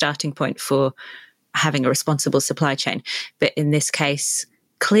being the starting point for having a responsible supply chain. But in this case,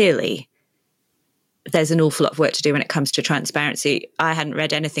 clearly, there's an awful lot of work to do when it comes to transparency. I hadn't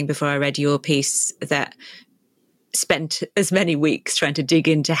read anything before I read your piece that spent as many weeks trying to dig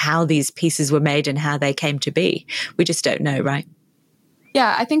into how these pieces were made and how they came to be. We just don't know, right?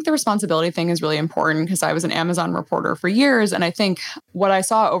 Yeah, I think the responsibility thing is really important because I was an Amazon reporter for years. And I think what I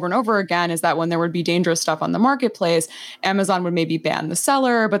saw over and over again is that when there would be dangerous stuff on the marketplace, Amazon would maybe ban the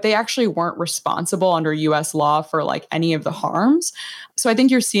seller, but they actually weren't responsible under US law for like any of the harms. So I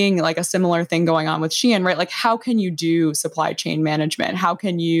think you're seeing like a similar thing going on with Shein, right? Like how can you do supply chain management? How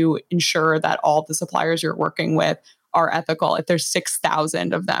can you ensure that all the suppliers you're working with are ethical if there's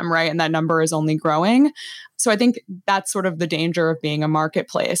 6,000 of them, right? And that number is only growing. So I think that's sort of the danger of being a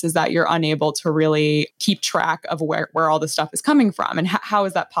marketplace is that you're unable to really keep track of where all the stuff is coming from. And how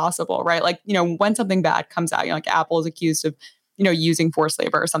is that possible, right? Like, when something bad comes out, like Apple is accused of, using forced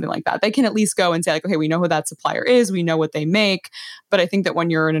labor or something like that. They can at least go and say like, okay, we know who that supplier is. We know what they make. But I think that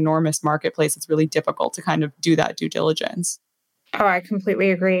when you're an enormous marketplace, it's really difficult to kind of do that due diligence. Oh, I completely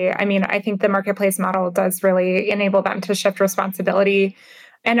agree. I mean, I think the marketplace model does really enable them to shift responsibility.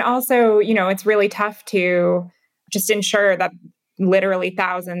 And also, it's really tough to just ensure that literally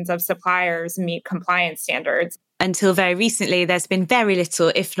thousands of suppliers meet compliance standards. until very recently, there's been very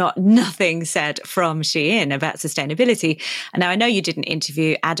little, if not nothing, said from Shein about sustainability. And now I know you didn't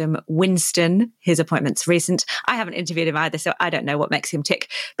interview Adam Winston. His appointment's recent. I haven't interviewed him either, so I don't know what makes him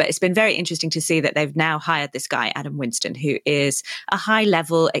tick. But it's been very interesting to see that they've now hired this guy, Adam Winston, who is a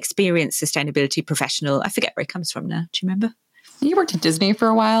high-level, experienced sustainability professional. I forget where he comes from now. Do you remember? He worked at Disney for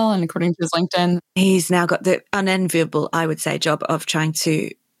a while, and according to his LinkedIn, he's now got the unenviable, I would say, job of trying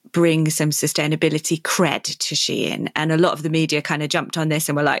to bring some sustainability cred to Shein. And a lot of the media kind of jumped on this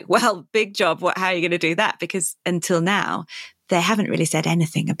and were like, well, big job. How are you going to do that? Because until now, they haven't really said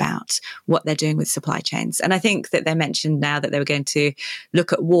anything about what they're doing with supply chains. And I think that they mentioned now that they were going to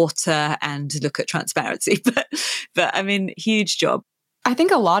look at water and look at transparency. But I mean, huge job. I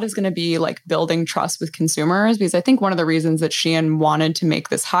think a lot is going to be like building trust with consumers, because I think one of the reasons that Shein wanted to make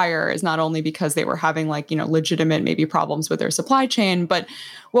this hire is not only because they were having legitimate maybe problems with their supply chain, but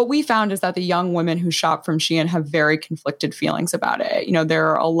what we found is that the young women who shop from Shein have very conflicted feelings about it. There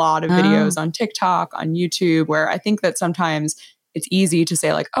are a lot of videos on TikTok, on YouTube, where I think that sometimes it's easy to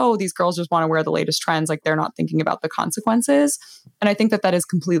say like, oh, these girls just want to wear the latest trends. Like they're not thinking about the consequences. And I think that that is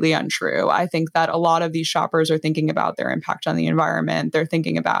completely untrue. I think that a lot of these shoppers are thinking about their impact on the environment. They're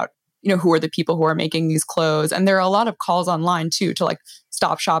thinking about, who are the people who are making these clothes. And there are a lot of calls online too, to like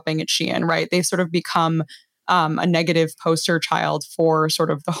stop shopping at Shein, right? They've sort of become a negative poster child for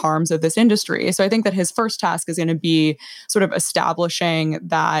sort of the harms of this industry. So I think that his first task is going to be sort of establishing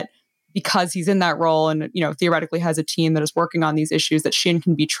that, because he's in that role and, theoretically has a team that is working on these issues, that Shein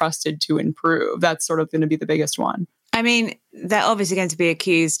can be trusted to improve. That's sort of going to be the biggest one. I mean, they're obviously going to be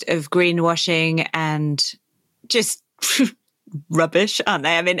accused of greenwashing and just rubbish, aren't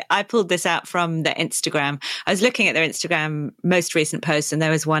they? I mean, I pulled this out from their Instagram. I was looking at their Instagram most recent post, and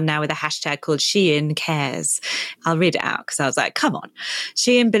there was one now with a hashtag called Shein Cares. I'll read it out because I was like, come on.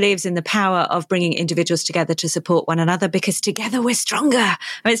 Shein believes in the power of bringing individuals together to support one another because together we're stronger. I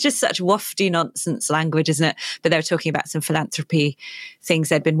mean, it's just such wafty nonsense language, isn't it? But they were talking about some philanthropy things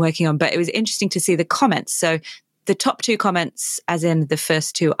they'd been working on. But it was interesting to see the comments. So the top two comments, as in the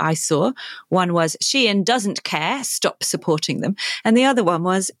first two I saw, one was, Shein doesn't care, stop supporting them. And the other one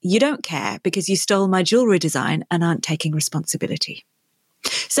was, you don't care because you stole my jewelry design and aren't taking responsibility.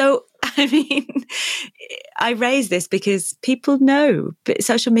 So, I mean, I raise this because people know, but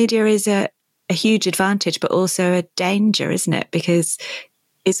social media is a huge advantage, but also a danger, isn't it? Because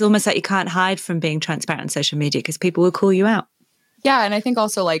it's almost like you can't hide from being transparent on social media because people will call you out. Yeah. And I think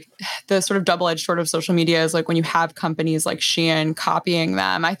also like the sort of double-edged sword of social media is like when you have companies like Shein copying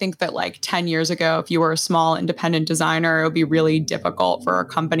them. I think that like 10 years ago, if you were a small independent designer, it would be really difficult for a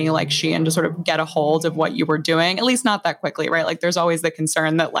company like Shein to sort of get a hold of what you were doing, at least not that quickly, right? Like there's always the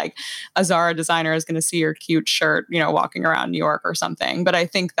concern that like a Zara designer is going to see your cute shirt, walking around New York or something. But I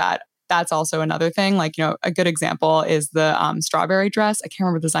think that that's also another thing. Like, a good example is the strawberry dress. I can't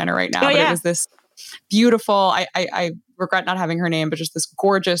remember the designer right now, but it was this beautiful, I regret not having her name, but just this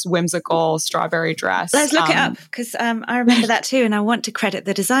gorgeous, whimsical strawberry dress. Let's look it up because I remember that too. And I want to credit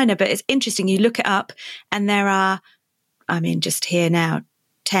the designer, but it's interesting. You look it up and there are, just here now,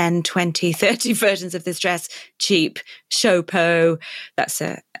 10, 20, 30 versions of this dress. Cheap, Chopo, that's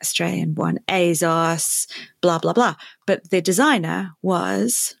an Australian one, ASOS, blah, blah, blah. But the designer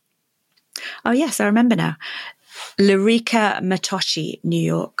was, oh yes, I remember now, Larica Matoshi, New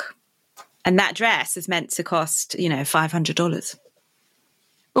York. And that dress is meant to cost, $500.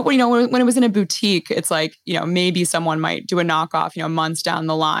 But when it was in a boutique, it's like, maybe someone might do a knockoff, months down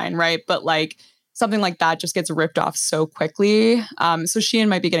the line, right? But like something like that just gets ripped off so quickly. So Shein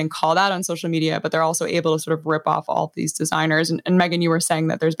might be getting called out on social media, but they're also able to sort of rip off all of these designers. And Megan, you were saying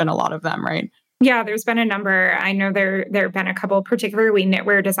that there's been a lot of them, right? Yeah, there's been a number. I know there have been a couple, particularly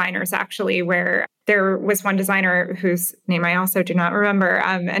knitwear designers, actually, where there was one designer whose name I also do not remember.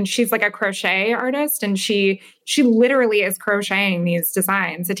 And she's like a crochet artist, and she literally is crocheting these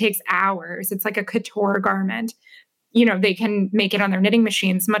designs. It takes hours. It's like a couture garment. They can make it on their knitting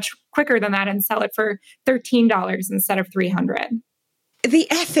machines much quicker than that and sell it for $13 instead of $300. The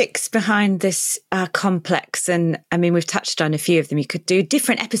ethics behind this are complex. And we've touched on a few of them. You could do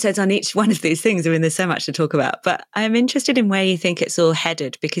different episodes on each one of these things. There's so much to talk about. But I'm interested in where you think it's all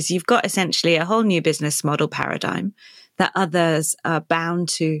headed, because you've got essentially a whole new business model paradigm that others are bound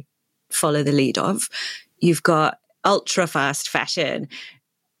to follow the lead of. You've got ultra fast fashion,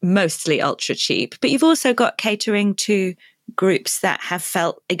 mostly ultra cheap, but you've also got catering to groups that have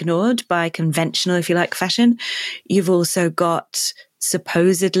felt ignored by conventional, if you like, fashion. You've also got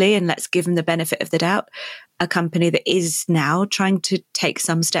supposedly, and let's give them the benefit of the doubt, a company that is now trying to take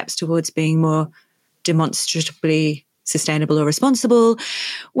some steps towards being more demonstrably sustainable or responsible.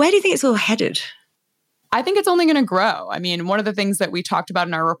 Where do you think it's all headed? I think it's only going to grow. I mean, one of the things that we talked about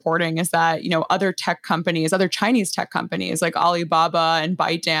in our reporting is that, other tech companies, other Chinese tech companies like Alibaba and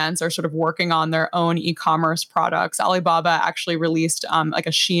ByteDance are sort of working on their own e-commerce products. Alibaba actually released like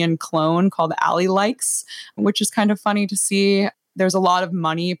a Shein clone called Ali-Likes, which is kind of funny to see. There's a lot of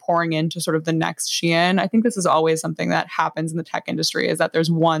money pouring into sort of the next Shein. I think this is always something that happens in the tech industry, is that there's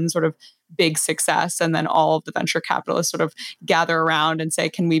one sort of big success and then all of the venture capitalists sort of gather around and say,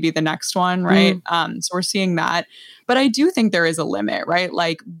 can we be the next one, right? So we're seeing that. But I do think there is a limit, right?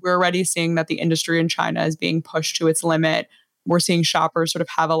 Like we're already seeing that the industry in China is being pushed to its limit. We're seeing shoppers sort of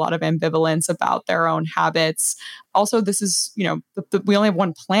have a lot of ambivalence about their own habits. Also, this is, we only have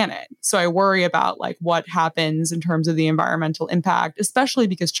one planet. So I worry about like what happens in terms of the environmental impact, especially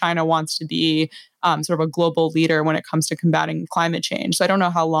because China wants to be sort of a global leader when it comes to combating climate change. So I don't know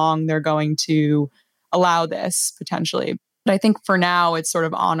how long they're going to allow this potentially. But I think for now, it's sort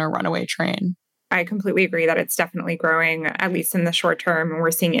of on a runaway train. I completely agree that it's definitely growing, at least in the short term. And we're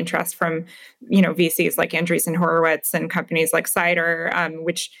seeing interest from, VCs like Andreessen Horowitz and companies like Cider,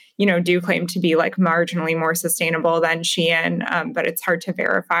 which, do claim to be like marginally more sustainable than Shein, but it's hard to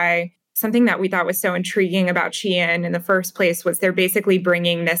verify. Something that we thought was so intriguing about Shein in the first place was they're basically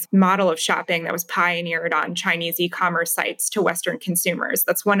bringing this model of shopping that was pioneered on Chinese e-commerce sites to Western consumers.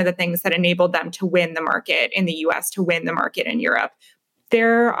 That's one of the things that enabled them to win the market in the US, to win the market in Europe.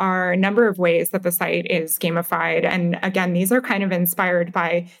 There are a number of ways that the site is gamified. And again, these are kind of inspired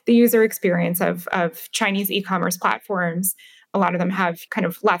by the user experience of Chinese e-commerce platforms. A lot of them have kind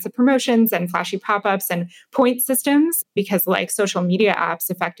of lots of promotions and flashy pop-ups and point systems because like social media apps,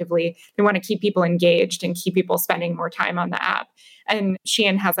 effectively, they want to keep people engaged and keep people spending more time on the app. And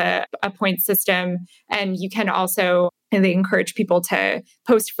Shein has a point system. And you can also, and they encourage people to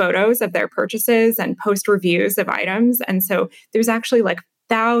post photos of their purchases and post reviews of items. And so there's actually like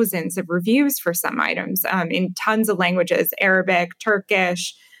thousands of reviews for some items in tons of languages, Arabic,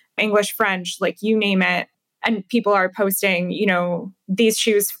 Turkish, English, French, like you name it. And people are posting, these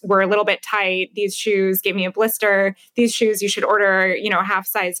shoes were a little bit tight. These shoes gave me a blister. These shoes you should order, half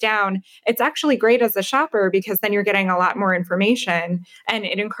size down. It's actually great as a shopper because then you're getting a lot more information and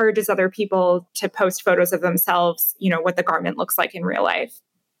it encourages other people to post photos of themselves, what the garment looks like in real life.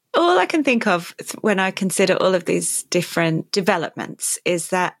 All I can think of when I consider all of these different developments is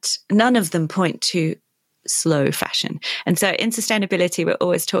that none of them point to slow fashion. And so in sustainability, we're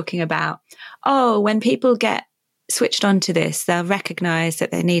always talking about, when people get switched onto this, they'll recognize that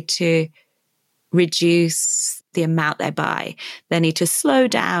they need to reduce the amount they buy. They need to slow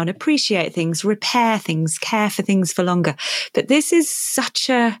down, appreciate things, repair things, care for things for longer. But this is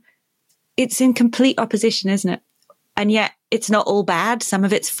it's in complete opposition, isn't it? And yet it's not all bad. Some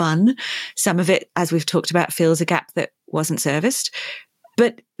of it's fun. Some of it, as we've talked about, fills a gap that wasn't serviced.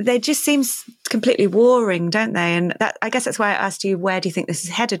 But they just seem completely warring, don't they? And I guess that's why I asked you, where do you think this is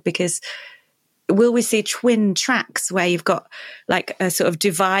headed? Because will we see twin tracks where you've got like a sort of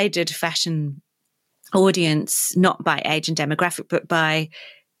divided fashion audience, not by age and demographic, but by,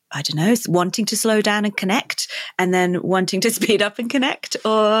 I don't know, wanting to slow down and connect and then wanting to speed up and connect?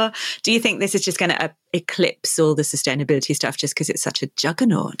 Or do you think this is just going to eclipse all the sustainability stuff just because it's such a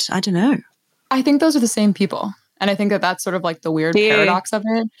juggernaut? I don't know. I think those are the same people. And I think that that's sort of like the weird paradox of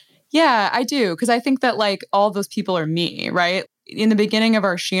it. Yeah, I do. Because I think that like all those people are me, right? In the beginning of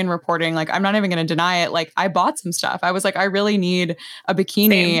our Shein reporting, like I'm not even going to deny it. Like I bought some stuff. I was like, I really need a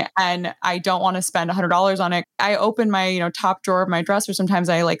bikini and I don't want to spend $100 on it. I open my, top drawer of my dresser. Sometimes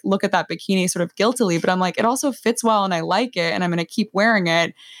I like look at that bikini sort of guiltily, but I'm like, it also fits well and I like it and I'm going to keep wearing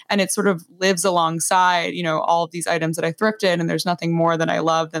it. And it sort of lives alongside, all of these items that I thrifted. And there's nothing more that I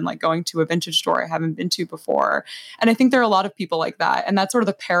love than like going to a vintage store I haven't been to before. And I think there are a lot of people like that. And that's sort of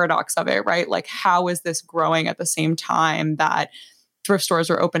the paradox of it, right? Like, how is this growing at the same time that thrift stores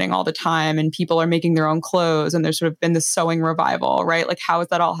are opening all the time and people are making their own clothes and there's sort of been this sewing revival, right? Like, how is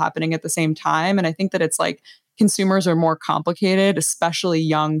that all happening at the same time? And I think that it's like consumers are more complicated, especially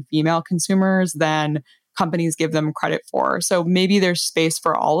young female consumers, than companies give them credit for. So maybe there's space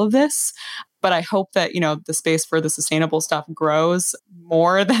for all of this, but I hope that, the space for the sustainable stuff grows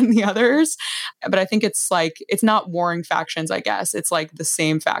more than the others. But I think it's like, it's not warring factions, I guess. It's like the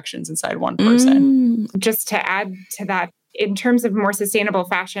same factions inside one person. Just to add to that, in terms of more sustainable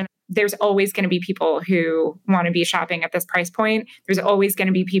fashion, there's always going to be people who want to be shopping at this price point. There's always going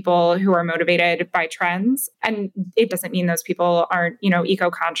to be people who are motivated by trends. And it doesn't mean those people aren't,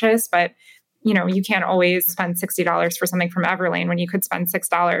 eco-conscious, but, you can't always spend $60 for something from Everlane when you could spend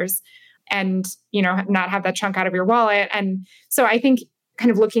 $6 and, not have that chunk out of your wallet. And so I think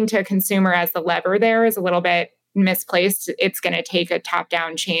kind of looking to a consumer as the lever there is a little bit misplaced. It's going to take a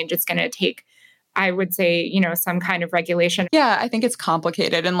top-down change. It's going to take I would say, some kind of regulation. Yeah, I think it's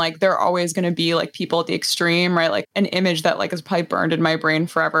complicated. And like, there are always going to be like people at the extreme, right? Like an image that like is probably burned in my brain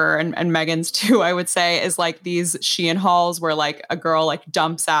forever. And Megan's too, I would say, is like these Shein hauls where like a girl like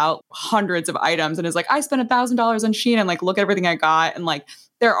dumps out hundreds of items and is like, I spent $1,000 on Shein and like, look at everything I got. And like,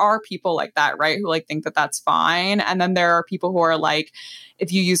 there are people like that, right? Who like think that that's fine. And then there are people who are like,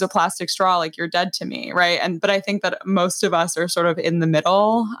 if you use a plastic straw, like you're dead to me, right? But I think that most of us are sort of in the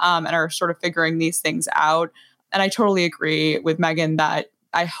middle and are sort of figuring these things out. And I totally agree with Megan that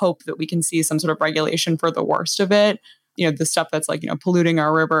I hope that we can see some sort of regulation for the worst of it. The stuff that's like, polluting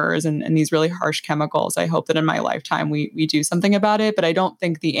our rivers and these really harsh chemicals. I hope that in my lifetime we do something about it. But I don't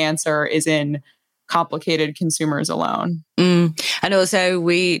think the answer is in complicated consumers alone. And also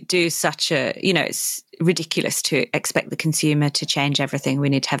we do such it's ridiculous to expect the consumer to change everything. We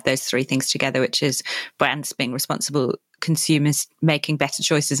need to have those three things together, which is brands being responsible, consumers making better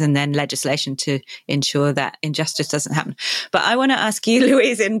choices, and then legislation to ensure that injustice doesn't happen. But I want to ask you,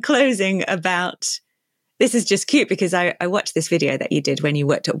 Louise, in closing about, this is just cute because I watched this video that you did when you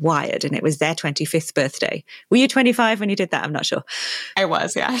worked at Wired and it was their 25th birthday. Were you 25 when you did that? I'm not sure. I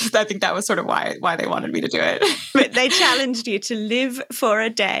was, yeah. I think that was sort of why they wanted me to do it. But they challenged you to live for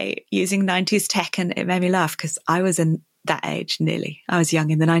a day using 90s tech, and it made me laugh because I was in that age nearly. I was young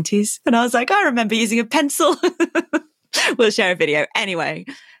in the 90s and I was like, I remember using a pencil. We'll share a video. Anyway,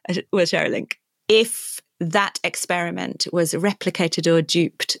 we'll share a link. If that experiment was replicated or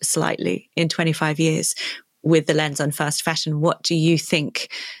duped slightly in 25 years with the lens on fast fashion, what do you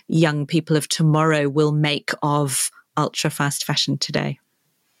think young people of tomorrow will make of ultra fast fashion today?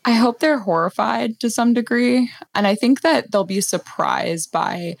 I hope they're horrified to some degree. And I think that they'll be surprised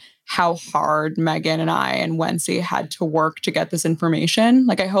by how hard Megan and I and Wency had to work to get this information.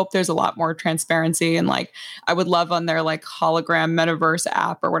 Like, I hope there's a lot more transparency. And like, I would love on their like hologram metaverse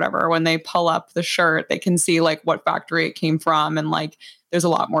app or whatever, when they pull up the shirt, they can see like what factory it came from. And like, there's a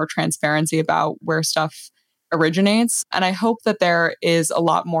lot more transparency about where stuff originates. And I hope that there is a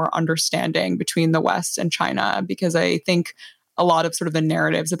lot more understanding between the West and China, because I think a lot of sort of the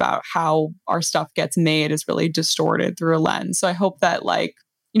narratives about how our stuff gets made is really distorted through a lens. So I hope that like,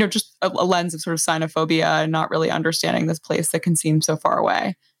 just a lens of sort of xenophobia and not really understanding this place that can seem so far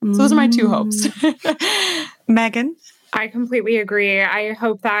away. So those are my two hopes. Megan? I completely agree. I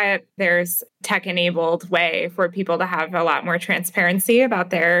hope that there's tech-enabled way for people to have a lot more transparency about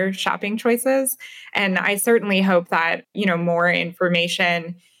their shopping choices. And I certainly hope that, more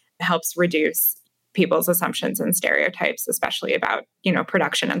information helps reduce people's assumptions and stereotypes, especially about,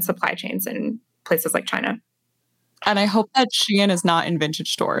 production and supply chains in places like China. And I hope that Shein is not in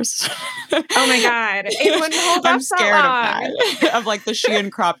vintage stores. Oh my God. It wouldn't hold up. I'm scared of that. Of like the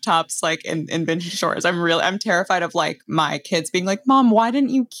Shein crop tops like in vintage stores. I'm terrified of like my kids being like, Mom, why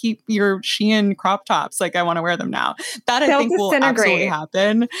didn't you keep your Shein crop tops? Like, I want to wear them now. That I think will absolutely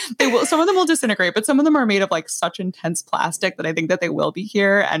happen. They will. Some of them will disintegrate, but some of them are made of like such intense plastic that I think that they will be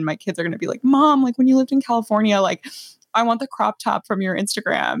here. And my kids are going to be like, Mom, like when you lived in California, like I want the crop top from your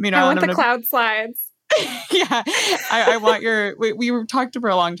Instagram. I want the cloud slides. Yeah, I want your. We talked for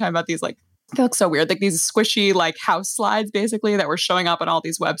a long time about these like, they look so weird, like these squishy like house slides basically that were showing up on all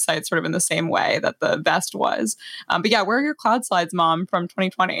these websites sort of in the same way that the vest was. But yeah, where are your cloud slides, Mom, from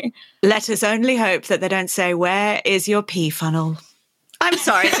 2020? Let us only hope that they don't say, where is your pee funnel? I'm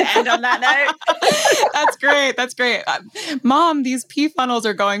sorry to end on that note. That's great. Mom, these pee funnels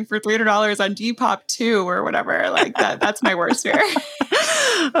are going for $300 on Depop too, or whatever. Like that's my worst fear.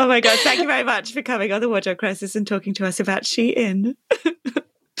 Oh my God. Thank you very much for coming on The Wardrobe Crisis and talking to us about Shein.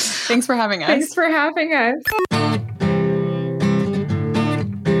 Thanks for having us. Thanks for having us.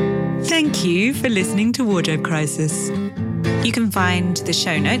 Thank you for listening to Wardrobe Crisis. You can find the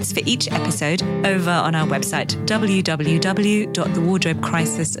show notes for each episode over on our website,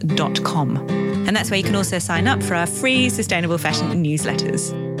 www.thewardrobecrisis.com. And that's where you can also sign up for our free sustainable fashion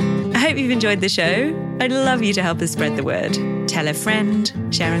newsletters. I hope you've enjoyed the show. I'd love you to help us spread the word. Tell a friend,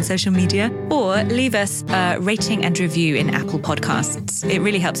 share on social media, or leave us a rating and review in Apple Podcasts. It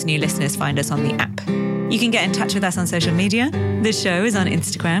really helps new listeners find us on the app. You can get in touch with us on social media. The show is on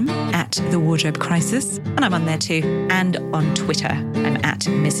Instagram at The Wardrobe Crisis, and I'm on there too. And on Twitter, I'm at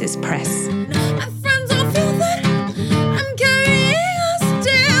Mrs. Press. My friends don't feel that I'm carrying a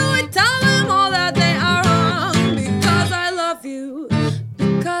still. I tell them all that they are wrong because I love you,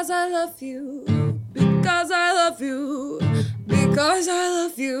 because I love you, because I love you, because I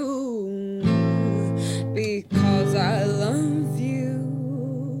love you, because I love you.